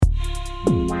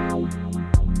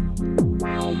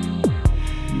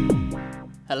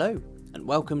Hello, and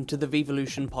welcome to the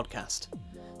Vevolution podcast.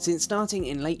 Since starting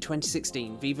in late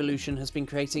 2016, Vevolution has been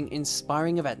creating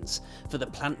inspiring events for the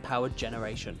plant-powered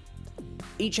generation.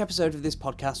 Each episode of this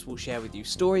podcast will share with you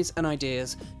stories and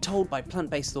ideas told by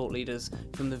plant-based thought leaders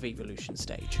from the Vevolution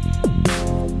stage.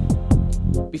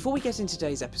 Before we get into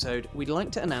today's episode, we'd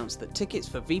like to announce that tickets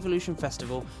for Vevolution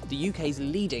Festival, the UK's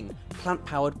leading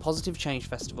plant-powered positive change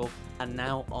festival, are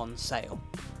now on sale.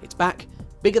 It's back,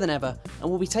 bigger than ever, and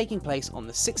will be taking place on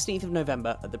the 16th of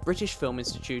November at the British Film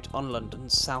Institute on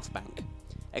London's South Bank.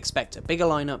 Expect a bigger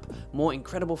lineup, more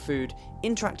incredible food,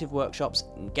 interactive workshops,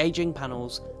 engaging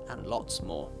panels, and lots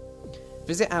more.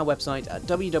 Visit our website at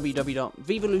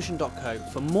www.vevolution.co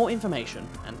for more information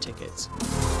and tickets.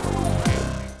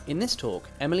 In this talk,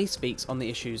 Emilie speaks on the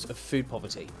issues of food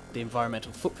poverty, the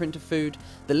environmental footprint of food,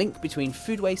 the link between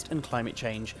food waste and climate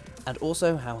change, and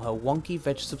also how her wonky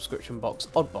veg subscription box,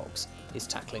 Oddbox, is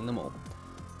tackling them all.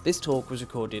 This talk was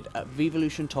recorded at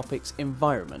Vevolution Topics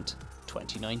Environment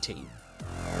 2019.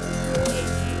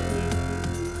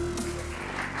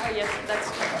 Yes,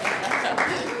 that's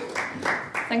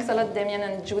Thanks a lot, Damien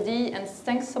and Judy, and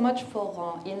thanks so much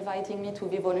for inviting me to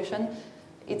Vevolution.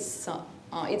 It's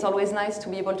always nice to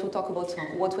be able to talk about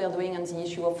what we are doing and the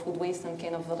issue of food waste and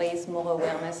kind of raise more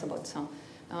awareness about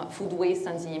food waste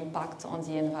and the impact on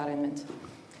the environment.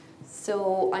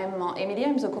 So I'm Emilie,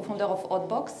 I'm the co-founder of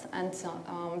Oddbox, and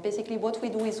basically what we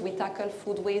do is we tackle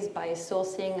food waste by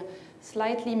sourcing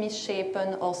slightly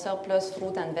misshapen or surplus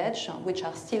fruit and veg, which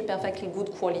are still perfectly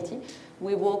good quality.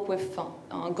 We work with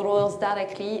growers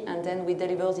directly, and then we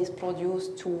deliver this produce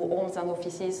to homes and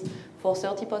offices for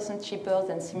 30% cheaper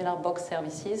than similar box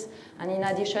services. And in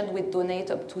addition, we donate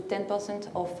up to 10%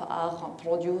 of our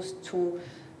produce to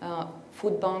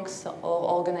food banks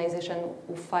or organizations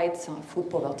who fight food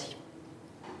poverty.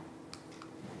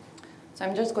 So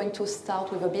I'm just going to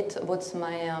start with a bit about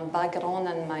my background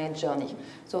and my journey.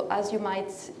 So as you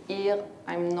might hear,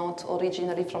 I'm not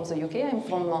originally from the UK, I'm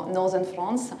from northern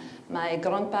France. My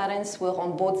grandparents were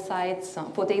on both sides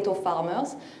potato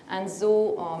farmers, and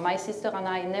though my sister and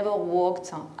I never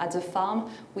worked at the farm,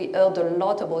 we heard a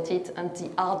lot about it and the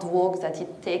hard work that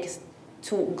it takes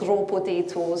to grow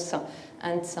potatoes.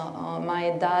 And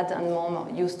my dad and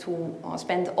mom used to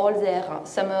spend all their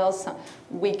summers,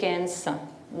 weekends,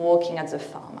 working at the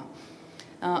farm.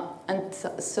 And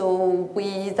so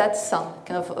that's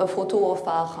kind of a photo of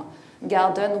our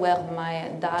garden where my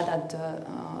dad had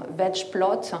a veg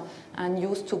plot and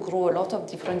used to grow a lot of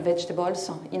different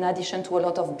vegetables in addition to a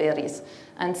lot of berries.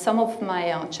 And some of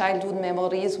my childhood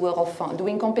memories were of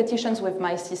doing competitions with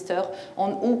my sister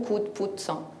on who could put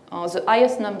the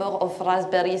highest number of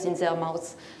raspberries in their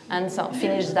mouths and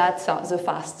finish that the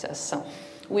fastest.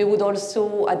 We would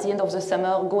also, at the end of the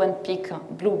summer, go and pick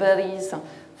blackberries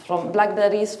from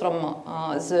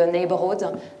the neighborhood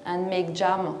and make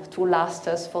jam to last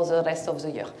us for the rest of the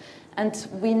year. And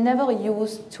we never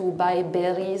used to buy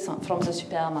berries from the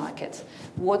supermarket.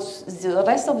 The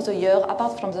rest of the year,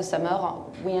 apart from the summer,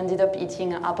 we ended up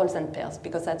eating apples and pears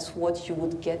because that's what you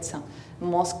would get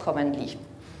most commonly.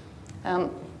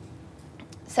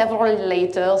 Several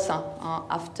later,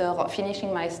 after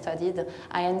finishing my studies,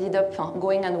 I ended up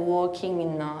going and working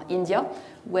in India,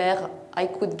 where I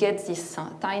could get these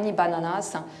tiny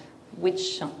bananas,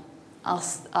 which are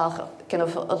kind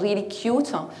of really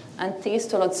cute and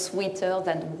taste a lot sweeter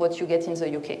than what you get in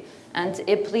the UK. And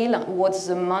April was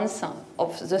the month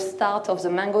of the start of the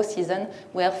mango season,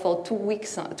 where for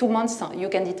 2 months, you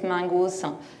can eat mangoes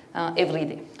every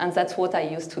day. And that's what I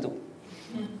used to do.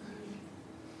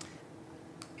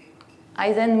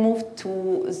 I then moved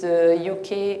to the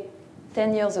UK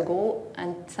 10 years ago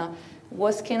and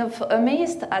was kind of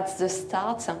amazed at the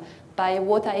start by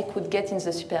what I could get in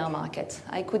the supermarket.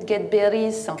 I could get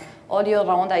berries all year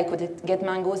round, I could get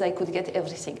mangoes, I could get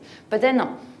everything. But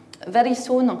then very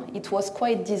soon it was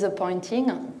quite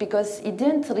disappointing because it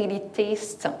didn't really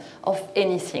taste of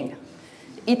anything.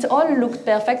 It all looked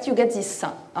perfect. You get these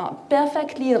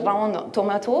perfectly round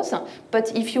tomatoes,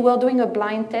 but if you were doing a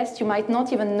blind test, you might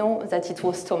not even know that it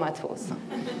was tomatoes.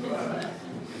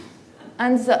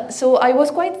 And so I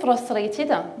was quite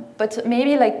frustrated, but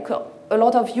maybe like a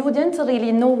lot of you didn't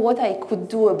really know what I could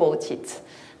do about it.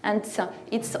 And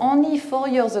it's only 4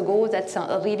 years ago that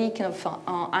really kind of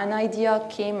an idea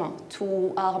came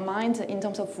to our mind in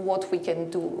terms of what we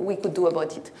could do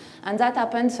about it. And that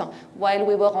happened while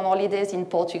we were on holidays in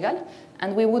Portugal,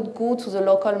 and we would go to the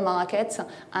local market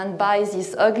and buy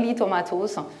these ugly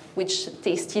tomatoes, which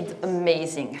tasted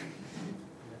amazing.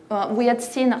 we had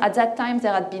seen at that time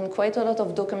there had been quite a lot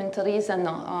of documentaries, and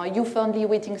Youth-Friendly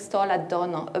Waiting Stall had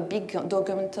done a big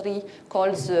documentary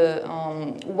called the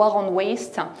War on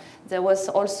Waste. There was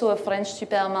also a French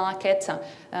supermarket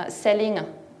selling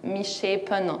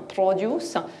misshapen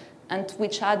produce, and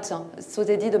which had, so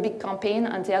they did a big campaign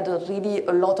and they had really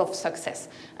a lot of success.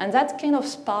 And that kind of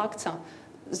sparked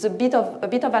a bit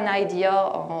of an idea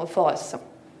for us.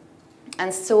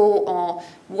 And so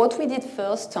what we did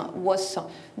first was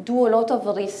do a lot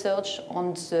of research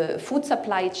on the food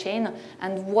supply chain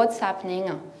and what's happening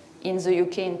in the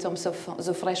UK in terms of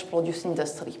the fresh produce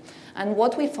industry. And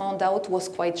what we found out was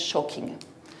quite shocking.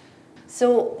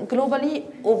 So globally,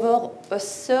 over a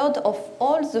third of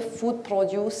all the food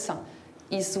produce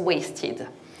is wasted.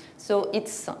 So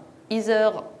it's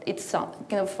either,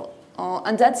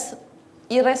 and that's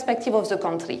irrespective of the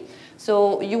country.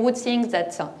 So you would think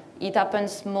that it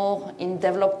happens more in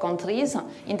developed countries.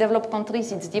 In developed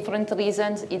countries, it's different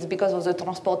reasons. It's because of the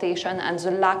transportation and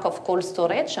the lack of cold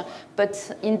storage.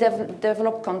 But in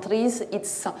developed countries,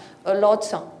 it's a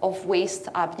lot of waste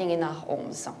happening in our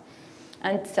homes.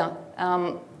 And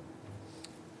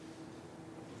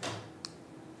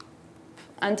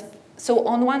so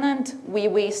on one hand, we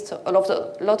waste a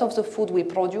lot of the food we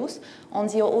produce. On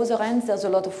the other hand, there's a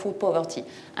lot of food poverty.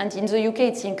 And in the UK,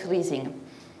 it's increasing.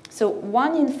 So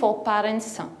 1 in 4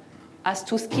 parents has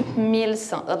to skip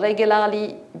meals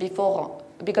regularly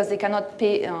because they cannot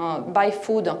buy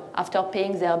food after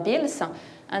paying their bills.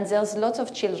 And there's lots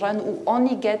of children who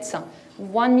only get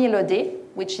 1 meal a day,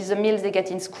 which is a meal they get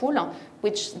in school,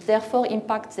 which therefore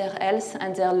impacts their health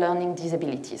and their learning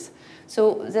disabilities.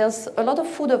 So there's a lot of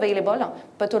food available,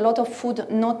 but a lot of food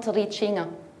not reaching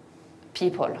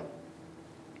people.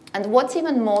 And what's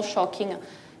even more shocking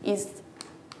is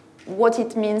what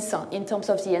it means in terms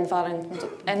of the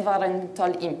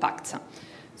environmental impact.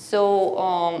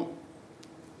 So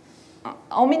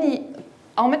how many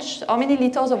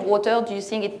liters of water do you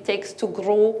think it takes to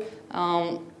grow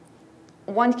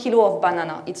 1 kilo of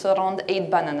banana? It's around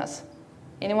 8 bananas.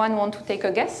 Anyone want to take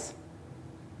a guess?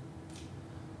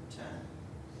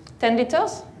 10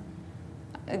 liters?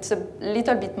 It's a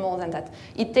little bit more than that.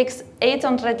 It takes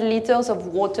 800 liters of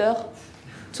water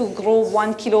to grow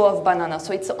 1 kilo of banana.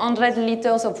 So it's 100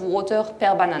 liters of water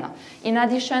per banana. In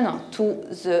addition to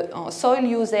the soil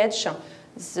usage,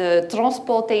 the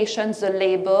transportation, the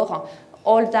labor,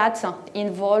 all that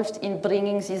involved in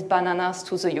bringing these bananas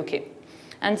to the UK.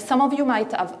 And some of you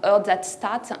might have heard that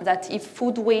stat that if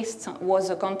food waste was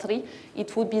a country,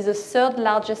 it would be the 3rd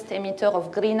largest emitter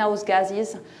of greenhouse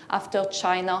gases after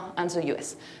China and the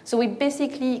US. So we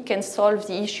basically can solve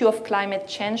the issue of climate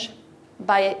change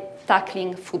by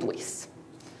tackling food waste.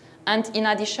 And in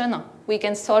addition, we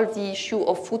can solve the issue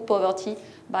of food poverty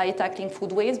by tackling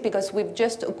food waste, because with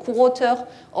just a quarter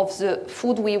of the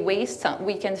food we waste,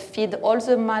 we can feed all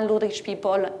the malnourished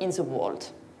people in the world.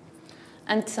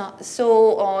 And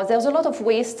so there's a lot of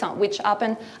waste which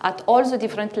happen at all the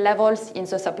different levels in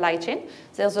the supply chain.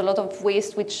 There's a lot of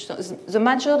waste the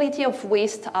majority of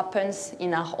waste happens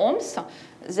in our homes.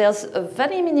 There's a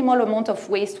very minimal amount of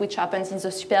waste which happens in the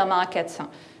supermarkets,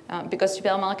 because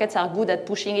supermarkets are good at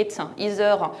pushing it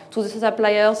either to the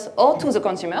suppliers or to the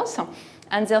consumers.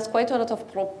 And there's quite a lot of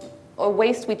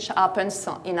waste which happens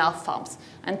in our farms.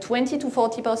 And 20 to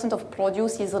 40% of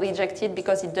produce is rejected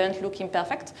because it doesn't look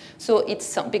imperfect. So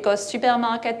it's because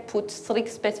supermarket put strict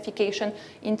specification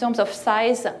in terms of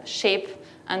size, shape,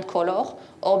 and color,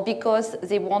 or because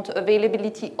they want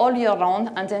availability all year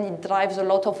round, and then it drives a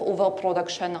lot of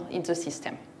overproduction in the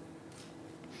system.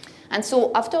 And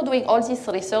so after doing all this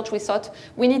research, we thought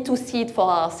we need to see it for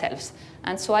ourselves.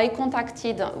 And so I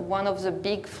contacted one of the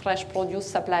big fresh produce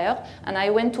suppliers, and I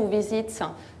went to visit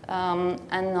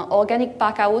an organic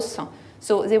pack house.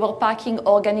 So they were packing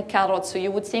organic carrots. So you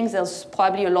would think there's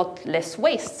probably a lot less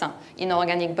waste in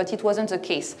organic, but it wasn't the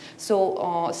case. So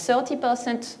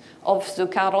 30% of the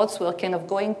carrots were kind of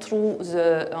going through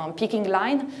the picking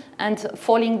line and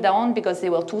falling down because they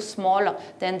were too small.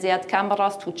 Then they had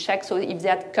cameras to check. So if they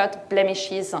had cut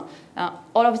blemishes,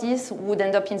 all of these would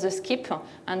end up in the skip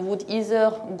and would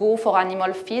either go for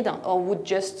animal feed or would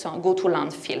just go to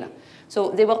landfill. So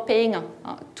they were paying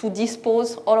to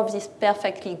dispose all of this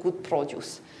perfectly good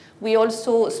produce. We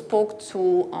also spoke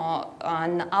to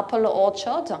an apple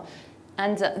orchard,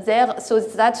 and so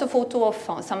that's a photo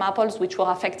of some apples which were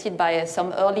affected by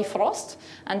some early frost,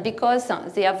 and because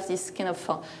they have this kind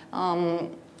of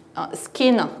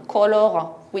skin color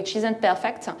which isn't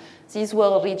perfect, these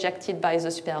were rejected by the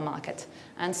supermarket.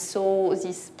 And so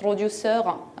this producer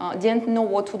didn't know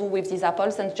what to do with these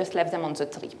apples and just left them on the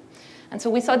tree. And so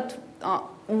we thought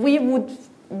we would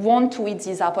want to eat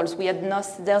these apples.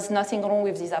 There's nothing wrong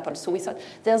with these apples. So we thought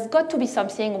there's got to be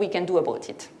something we can do about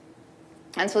it.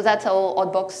 And so that's how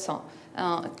Oddbox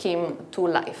came to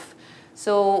life.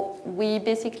 So we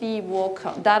basically work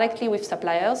directly with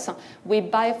suppliers. We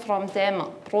buy from them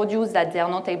produce that they are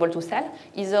not able to sell,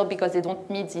 either because they don't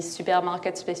meet the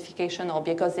supermarket specification or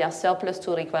because they are surplus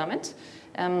to requirement.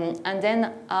 And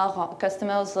then our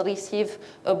customers receive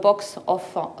a box of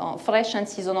fresh and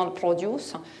seasonal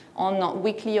produce on a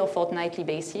weekly or fortnightly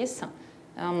basis.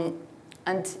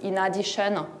 And in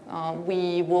addition,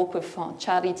 we work with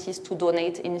charities to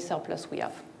donate any surplus we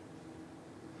have.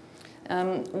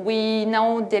 We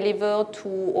now deliver to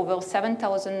over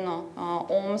 7,000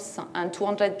 homes and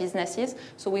 200 businesses.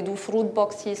 So we do fruit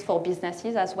boxes for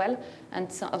businesses as well.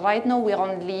 And right now we're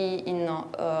only in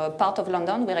part of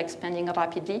London. We're expanding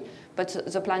rapidly, but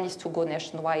the plan is to go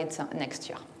nationwide next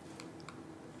year.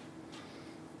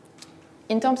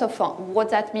 In terms of what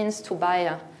that means to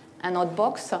buy an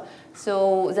Oddbox,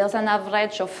 so there's an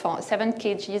average of 7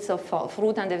 kgs of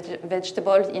fruit and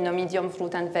vegetables in a medium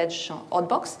fruit and veg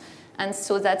Oddbox. And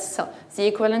so that's the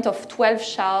equivalent of 12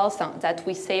 showers that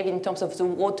we save in terms of the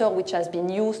water which has been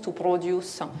used to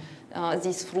produce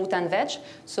this fruit and veg.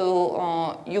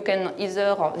 So you can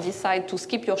either decide to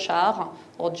skip your shower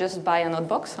or just buy an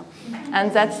Oddbox.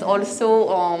 And that's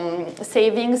also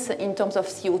savings in terms of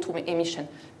CO2 emission,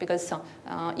 because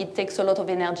it takes a lot of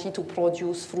energy to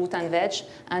produce fruit and veg,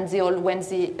 and when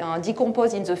they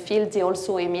decompose in the field, they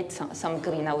also emit some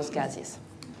greenhouse gases.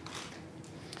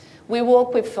 We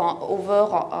work with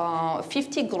over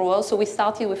 50 growers. So we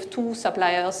started with 2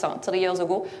 suppliers 3 years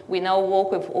ago. We now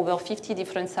work with over 50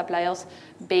 different suppliers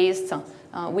based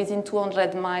within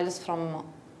 200 miles from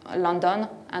London.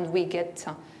 And we get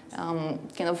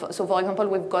so for example,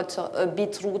 we've got a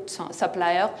beetroot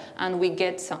supplier, and we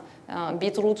get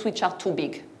beetroots which are too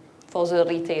big for the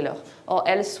retailer. Or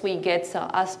else we get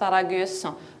asparagus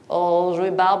or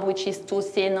rhubarb which is too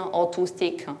thin or too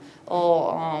thick,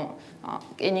 or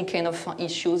any kind of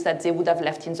issues that they would have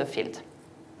left in the field.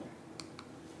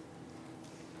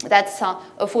 That's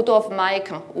a photo of Mike,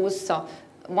 who's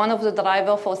one of the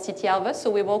drivers for City Harvest.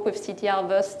 So we work with City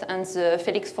Harvest and the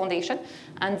Felix Foundation,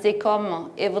 and they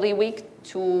come every week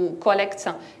to collect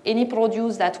any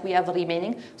produce that we have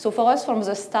remaining. So for us from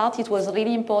the start, it was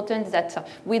really important that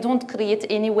we don't create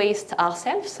any waste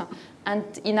ourselves, and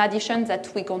in addition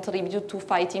that we contribute to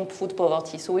fighting food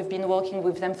poverty. So we've been working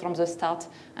with them from the start,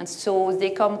 and so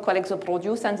they come collect the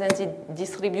produce and then they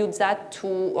distribute that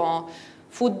to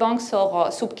food banks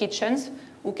or soup kitchens,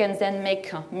 who can then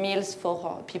make meals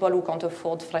for people who can't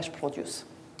afford fresh produce.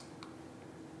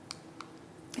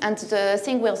 And the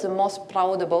thing we're the most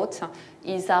proud about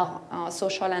is our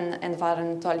social and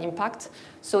environmental impact.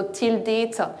 So till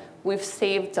date, we've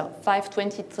saved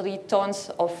 523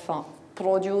 tons of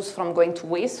produce from going to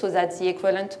waste. So that's the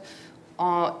equivalent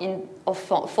of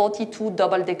 42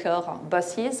 double-decker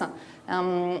buses.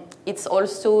 It's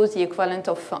also the equivalent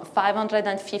of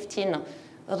 515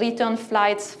 return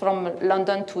flights from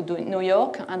London to New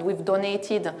York, and we've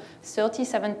donated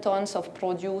 37 tons of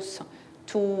produce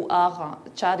to our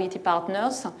charity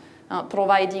partners,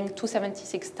 providing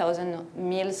 276,000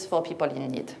 meals for people in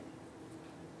need.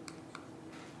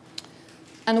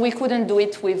 And we couldn't do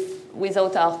it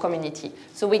without our community.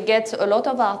 So we get a lot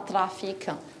of our traffic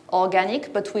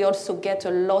organic, but we also get a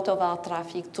lot of our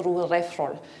traffic through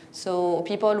referral. So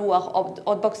people who are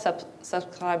Oddbox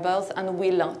subscribers and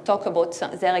will talk about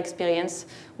their experience,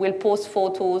 will post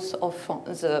photos of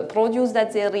the produce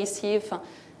that they receive.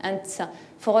 And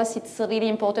for us, it's really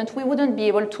important. We wouldn't be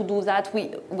able to do that.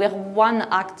 We're one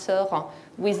actor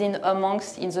within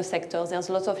amongst in the sector. There's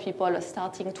lots of people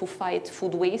starting to fight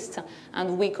food waste,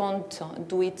 and we can't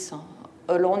do it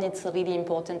alone. It's really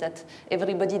important that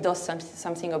everybody does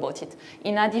something about it.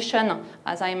 In addition,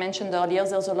 as I mentioned earlier,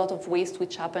 there's a lot of waste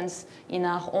which happens in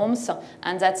our homes,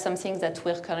 and that's something that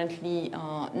we're currently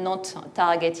not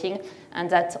targeting, and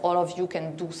that all of you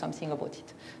can do something about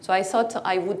it. So I thought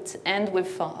I would end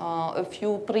with a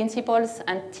few principles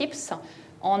and tips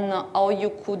on how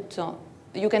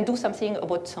you can do something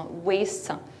about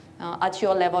waste at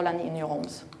your level and in your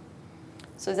homes.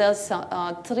 So there's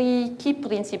 3 key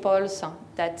principles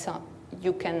that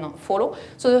you can follow.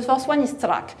 So the first one is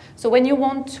track. So when you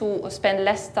want to spend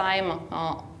less time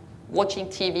watching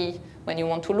TV, when you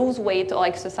want to lose weight or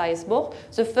exercise more,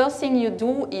 the first thing you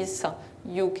do is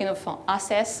you kind of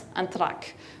assess and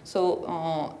track.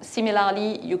 So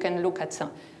similarly, you can look at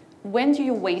when do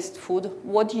you waste food,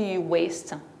 what do you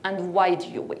waste, and why do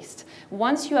you waste?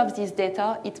 Once you have this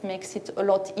data, it makes it a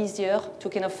lot easier to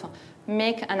kind of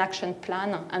make an action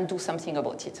plan and do something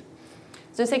about it.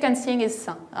 The second thing is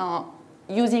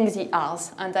using the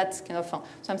R's, and that's kind of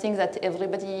something that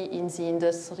everybody in the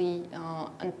industry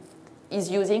is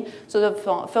using. So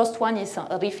the first one is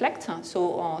reflect.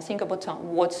 So think about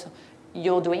what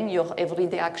you're doing, your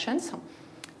everyday actions.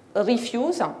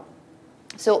 Refuse.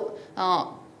 So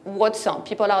what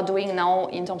people are doing now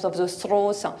in terms of the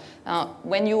straws,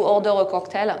 when you order a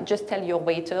cocktail, just tell your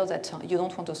waiter that you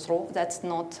don't want a straw. That's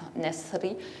not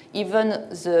necessary. Even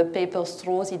the paper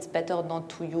straws, it's better not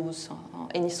to use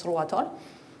any straw at all.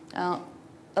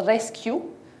 Rescue.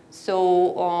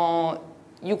 So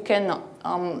you can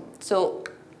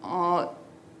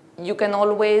you can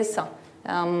always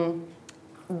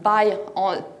buy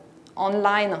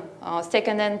online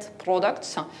second-hand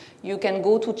products. You can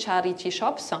go to charity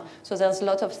shops. So there's a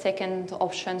lot of second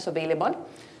options available.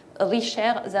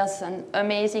 Reshare, there's an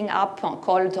amazing app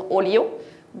called Olio,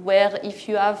 where if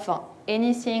you have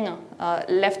anything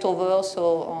left over,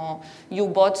 so you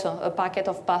bought a packet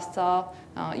of pasta,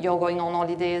 you're going on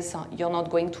holidays, you're not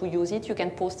going to use it, you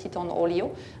can post it on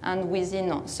Olio, and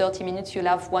within 30 minutes you'll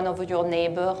have one of your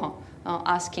neighbors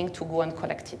asking to go and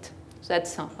collect it. So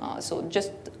that's so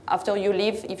just after you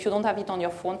leave, if you don't have it on your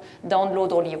phone,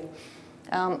 download Olio.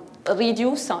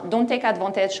 Reduce, don't take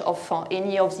advantage of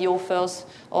any of the offers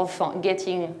of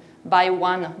getting buy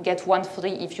one, get one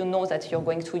free if you know that you're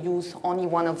going to use only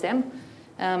one of them.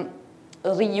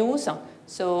 Reuse,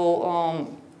 so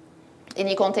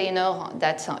any container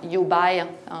that you buy,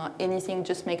 anything,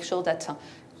 just make sure that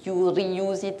you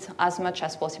reuse it as much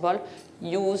as possible.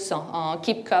 Use,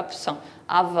 keep cups,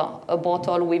 have a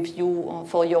bottle with you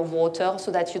for your water so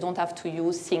that you don't have to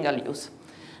use single use.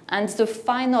 And the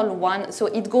final one, so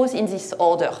it goes in this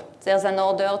order. There's an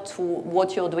order to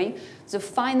what you're doing. The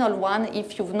final one,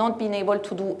 if you've not been able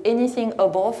to do anything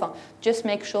above, just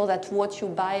make sure that what you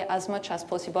buy as much as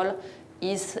possible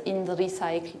is in the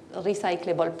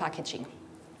recyclable packaging.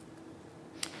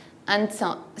 And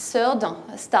third,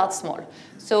 start small.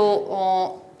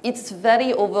 So it's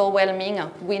very overwhelming.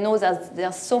 We know that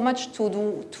there's so much to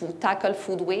do to tackle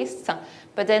food waste,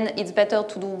 but then it's better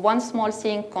to do one small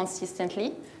thing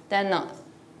consistently than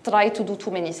try to do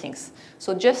too many things.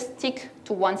 So just stick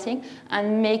to one thing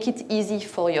and make it easy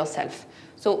for yourself.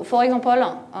 So for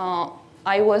example,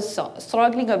 I was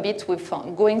struggling a bit with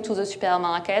going to the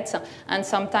supermarket and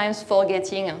sometimes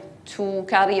forgetting to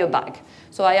carry a bag.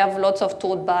 So I have lots of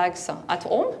tote bags at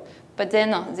home, but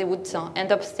then they would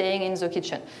end up staying in the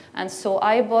kitchen. And so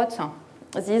I bought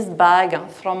this bag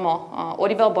from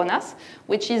Oliver Bonas,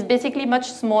 which is basically much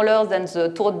smaller than the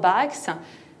tote bags,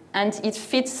 and it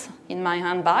fits in my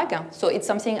handbag. So it's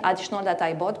something additional that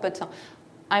I bought, but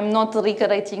I'm not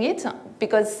regretting it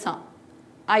because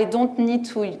I don't need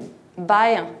to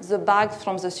buy the bag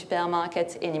from the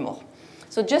supermarket anymore.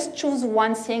 So just choose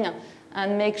one thing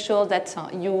and make sure that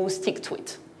you stick to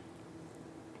it.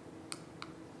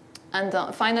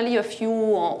 And finally, a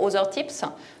few other tips.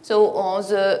 So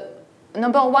the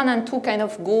number 1 and 2 kind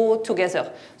of go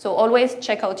together. So always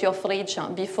check out your fridge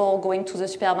before going to the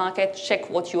supermarket, check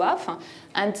what you have,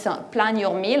 and plan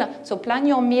your meal. So plan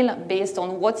your meal based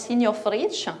on what's in your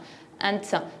fridge,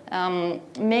 and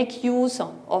make use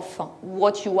of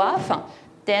what you have.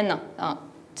 Then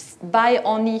buy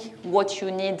only what you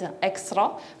need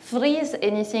extra. Freeze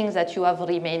anything that you have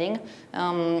remaining.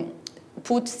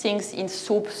 Put things in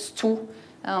soup, stew.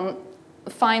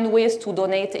 Find ways to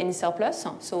donate any surplus.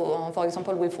 So, for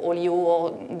example, with Olio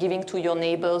or giving to your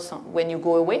neighbors when you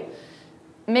go away.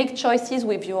 Make choices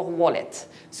with your wallet.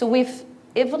 So with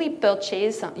every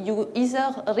purchase, you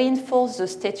either reinforce the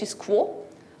status quo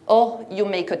or you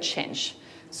make a change.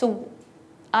 So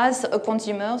as a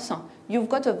consumer, you've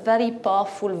got a very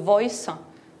powerful voice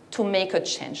to make a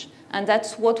change. And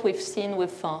that's what we've seen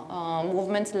with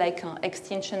movements like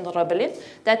Extinction Rebellion,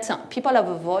 that people have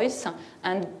a voice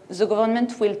and the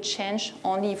government will change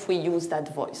only if we use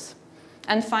that voice.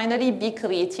 And finally, be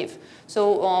creative.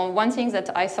 So one thing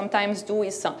that I sometimes do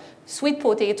is sweet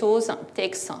potatoes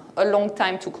takes a long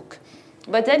time to cook.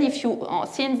 But then if you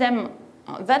thin them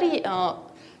very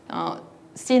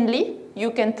thinly,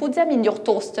 you can put them in your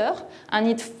toaster,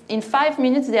 and in 5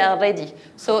 minutes they are ready.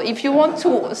 So if you want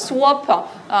to swap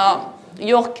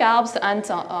your carbs and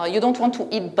you don't want to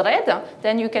eat bread,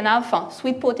 then you can have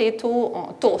sweet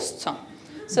potato toast.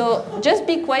 So just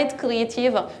be quite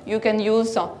creative. You can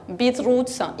use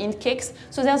beetroots in cakes.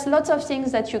 So there's lots of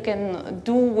things that you can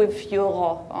do with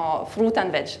your fruit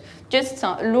and veg. Just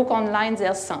look online,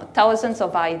 there's thousands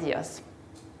of ideas.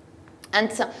 And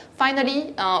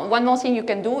finally, one more thing you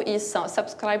can do is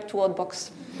subscribe to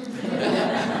Oddbox.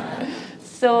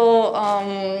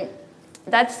 So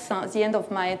That's the end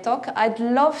of my talk. I'd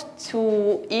love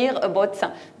to hear about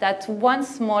that one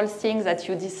small thing that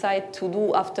you decide to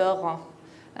do after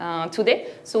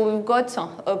today. So we've got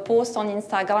a post on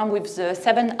Instagram with the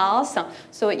 7 R's.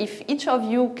 So if each of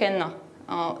you can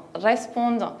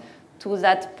respond to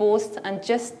that post and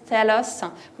just tell us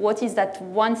what is that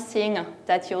one thing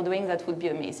that you're doing, that would be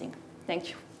amazing. Thank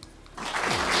you.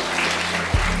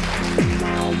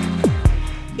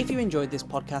 If you enjoyed this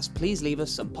podcast, please leave us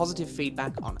some positive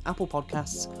feedback on Apple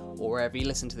Podcasts or wherever you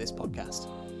listen to this podcast.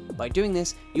 By doing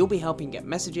this, you'll be helping get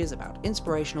messages about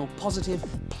inspirational, positive,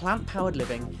 plant-powered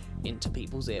living into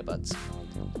people's earbuds.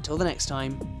 Until the next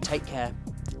time, take care,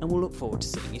 and we'll look forward to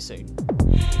seeing you soon.